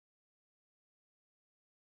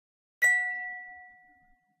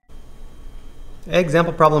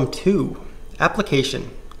Example problem 2, application,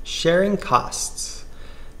 sharing costs.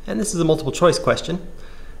 And this is a multiple choice question.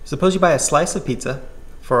 Suppose you buy a slice of pizza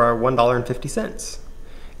for $1.50.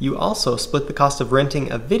 You also split the cost of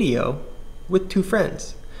renting a video with 2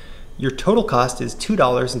 friends. Your total cost is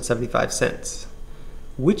 $2.75.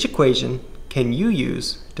 Which equation can you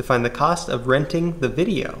use to find the cost of renting the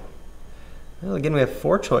video? Well, again, we have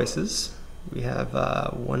 4 choices. We have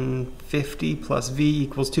 150 plus v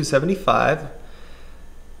equals 275.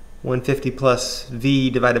 150 plus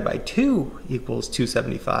v divided by 2 equals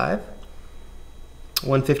 275.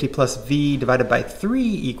 150 plus v divided by 3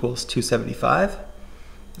 equals 275.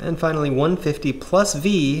 And finally, 150 plus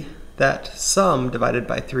v, that sum divided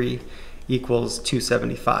by 3 equals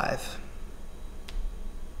 275.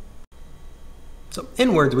 So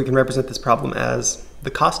in words, we can represent this problem as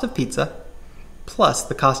the cost of pizza plus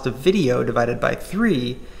the cost of video divided by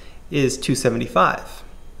 3 is 275.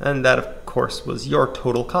 And that, of course, was your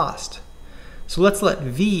total cost. So let's let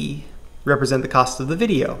v represent the cost of the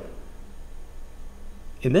video.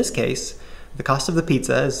 In this case, the cost of the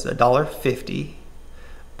pizza is $1.50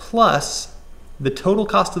 plus the total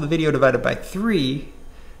cost of the video divided by 3,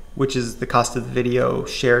 which is the cost of the video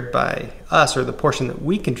shared by us, or the portion that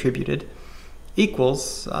we contributed,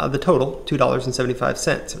 equals the total,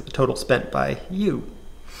 $2.75, or the total spent by you.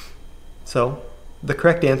 So the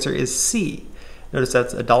correct answer is C. Notice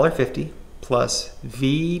that's $1.50 plus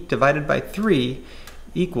v divided by 3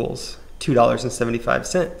 equals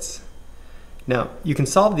 $2.75. Now, you can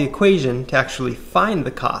solve the equation to actually find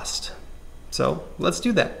the cost. So let's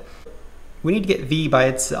do that. We need to get v by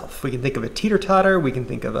itself. We can think of a teeter-totter, we can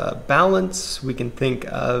think of a balance, we can think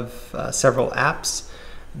of several apps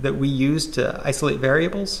that we use to isolate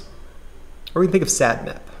variables, or we can think of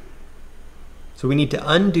SADMAP. So we need to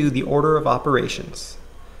undo the order of operations.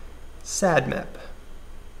 SADMAP.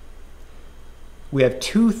 We have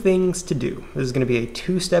 2 things to do. This is going to be a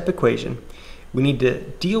 2-step equation. We need to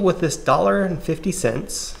deal with this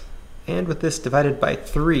 $1.50 and with this divided by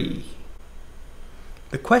 3.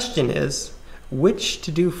 The question is, which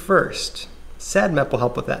to do first? SADMAP will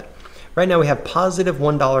help with that. Right now we have positive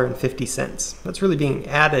 $1.50. That's really being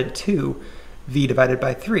added to v divided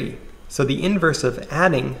by 3. So the inverse of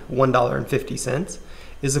adding $1.50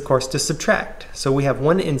 is, of course, to subtract. So we have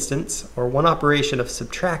one instance, or one operation of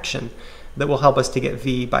subtraction, that will help us to get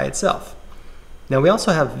v by itself. Now we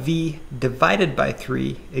also have v divided by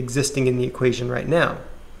 3 existing in the equation right now.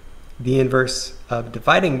 The inverse of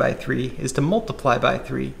dividing by 3 is to multiply by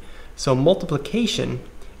 3. So multiplication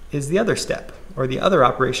is the other step, or the other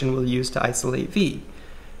operation we'll use to isolate v.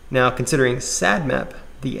 Now, considering SADMAP,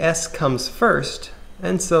 the s comes first,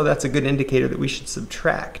 and so that's a good indicator that we should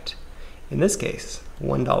subtract, in this case,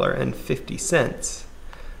 $1.50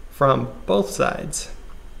 from both sides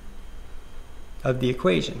of the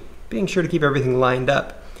equation, being sure to keep everything lined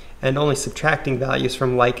up and only subtracting values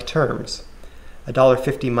from like terms.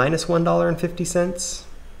 $1.50 minus $1.50,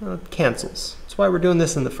 well, it cancels. That's why we're doing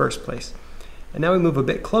this in the first place. And now we move a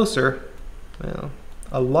bit closer, well,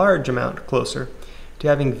 a large amount closer, to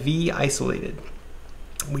having v isolated.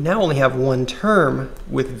 We now only have one term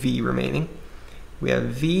with v remaining. We have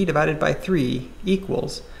v divided by 3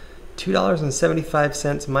 equals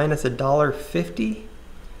 $2.75 minus $1.50,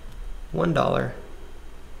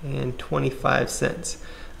 $1.25.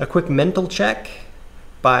 A quick mental check.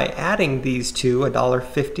 By adding these two,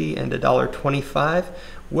 $1.50 and $1.25,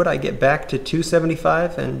 would I get back to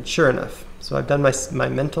 $2.75? And sure enough. So I've done my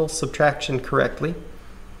mental subtraction correctly.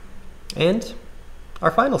 And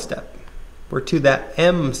our final step. We're to that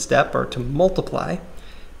m step, or to multiply.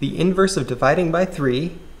 The inverse of dividing by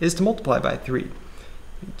 3 is to multiply by 3.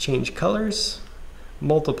 Change colors,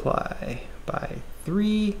 multiply by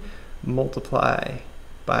 3, multiply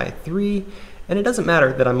by 3. And it doesn't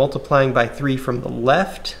matter that I'm multiplying by 3 from the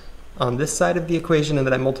left on this side of the equation and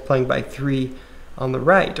that I'm multiplying by 3 on the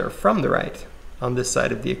right, or from the right on this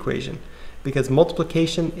side of the equation, because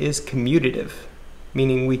multiplication is commutative,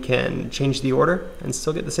 meaning we can change the order and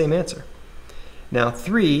still get the same answer. Now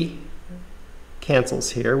 3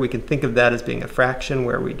 cancels here. We can think of that as being a fraction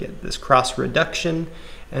where we get this cross reduction,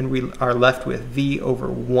 and we are left with v over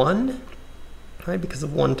 1, right, because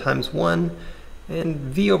of 1 times 1. And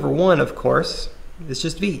v over 1, of course, is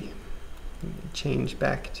just v. Change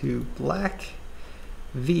back to black.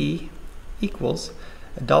 V equals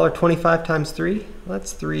 $1.25 times 3. Well,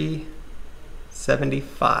 that's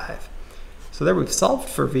 $3.75. So there we've solved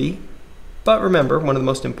for v. But remember, one of the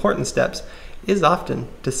most important steps is often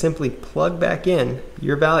to simply plug back in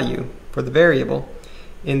your value for the variable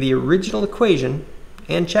in the original equation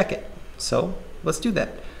and check it. So let's do that.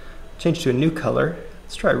 Change to a new color.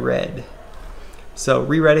 Let's try red. So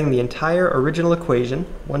rewriting the entire original equation,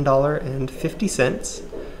 $1.50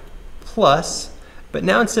 plus, but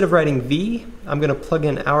now instead of writing V, I'm going to plug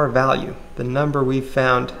in our value, the number we've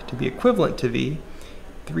found to be equivalent to V,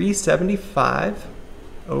 375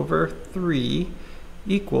 over 3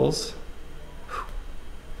 equals,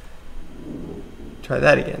 try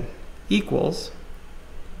that again, equals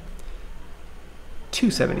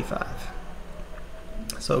 275.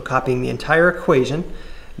 So copying the entire equation,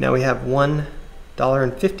 now we have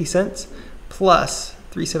 $1.50 plus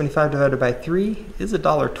 375 divided by 3 is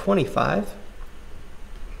 $1.25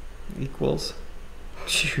 equals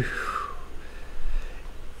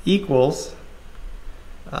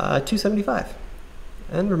 275.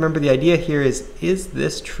 And remember, the idea here is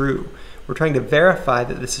this true? We're trying to verify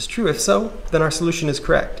that this is true. If so, then our solution is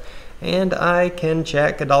correct. And I can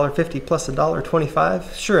check $1.50 plus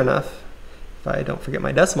 $1.25. Sure enough, if I don't forget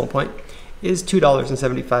my decimal point, is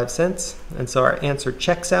 $2.75. And so our answer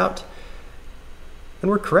checks out, and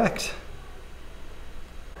we're correct.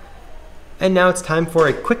 And now it's time for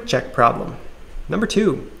a quick check problem. Number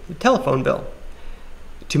 2, the telephone bill.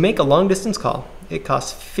 To make a long distance call, it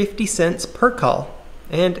costs 50 cents per call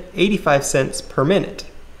and 85 cents per minute.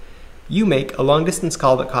 You make a long distance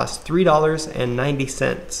call that costs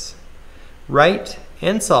 $3.90. Write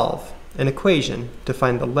and solve an equation to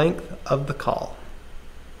find the length of the call.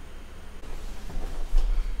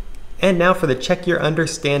 And now for the check your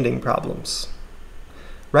understanding problems.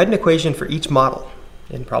 Write an equation for each model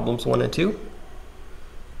in problems 1 and 2.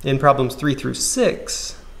 In problems 3 through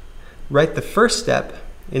 6, write the first step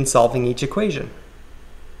in solving each equation.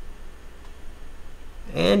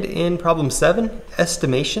 And in problem 7,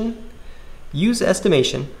 estimation, use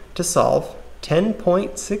estimation to solve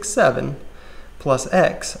 10.67 plus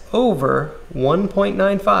x over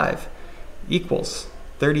 1.95 equals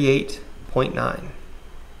 38.9.